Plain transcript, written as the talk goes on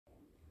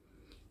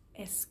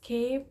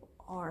Escape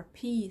or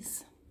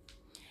peace?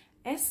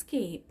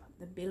 Escape.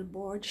 The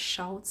billboard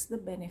shouts the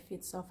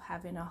benefits of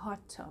having a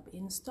hot tub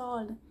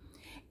installed.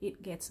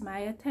 It gets my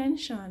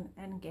attention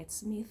and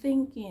gets me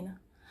thinking.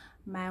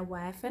 My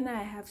wife and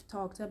I have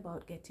talked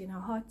about getting a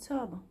hot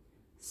tub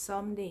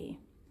someday.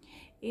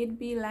 It'd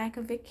be like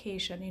a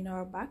vacation in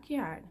our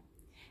backyard,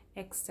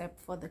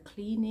 except for the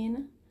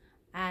cleaning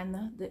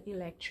and the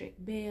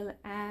electric bill,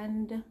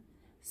 and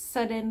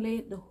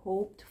suddenly the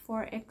hoped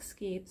for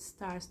escape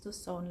starts to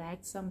sound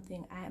like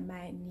something I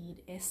might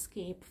need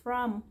escape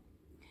from.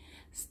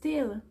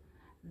 Still,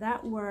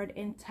 that word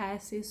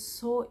entices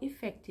so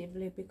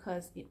effectively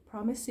because it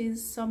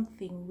promises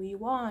something we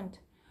want: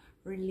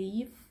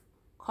 relief,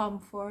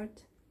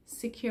 comfort,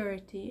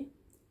 security,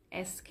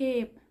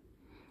 escape.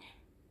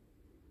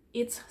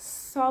 It's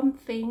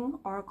something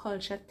our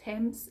culture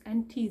tempts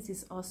and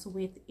teases us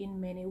with in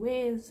many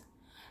ways.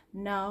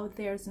 Now,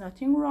 there's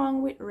nothing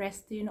wrong with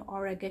resting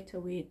or a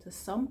getaway to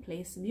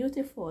someplace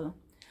beautiful,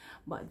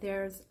 but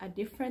there's a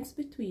difference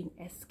between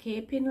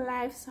escaping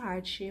life's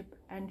hardship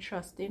and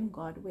trusting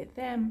God with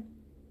them.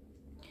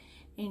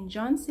 In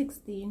John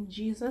 16,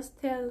 Jesus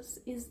tells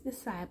his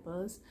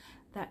disciples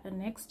that the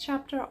next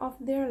chapter of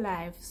their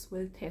lives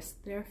will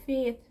test their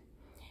faith.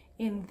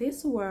 In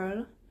this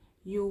world,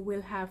 you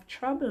will have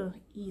trouble,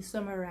 he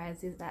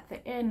summarizes at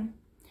the end.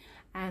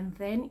 And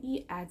then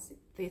he adds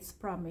this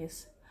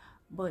promise: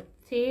 but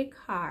take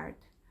heart,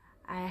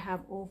 I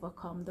have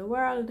overcome the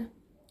world.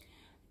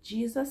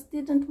 Jesus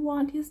didn't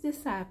want his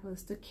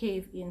disciples to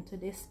cave into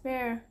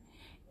despair.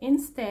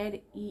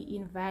 Instead, he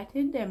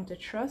invited them to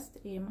trust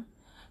him,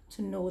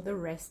 to know the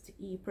rest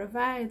he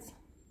provides.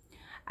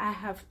 I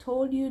have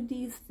told you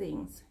these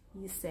things,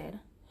 he said,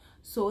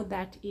 so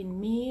that in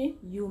me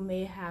you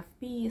may have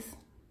peace.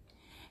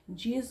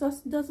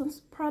 Jesus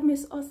doesn't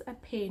promise us a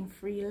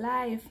pain-free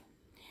life.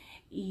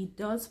 He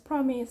does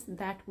promise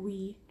that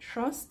we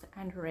trust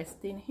and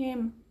rest in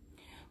him.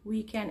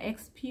 We can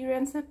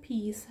experience a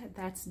peace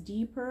that's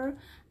deeper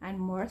and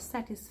more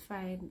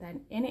satisfying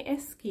than any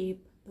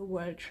escape the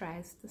world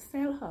tries to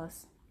sell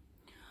us.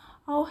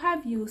 How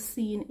have you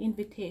seen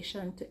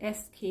invitation to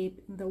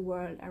escape in the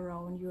world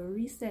around you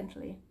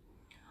recently?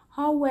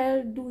 How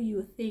well do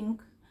you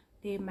think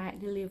they might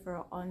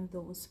deliver on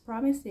those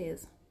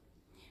promises?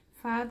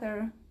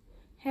 Father,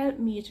 help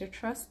me to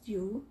trust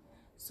you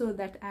so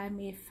that I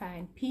may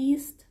find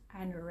peace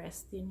and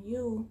rest in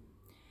you.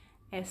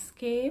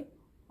 Escape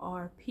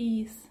or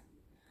peace?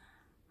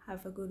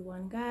 Have a good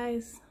one,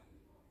 guys.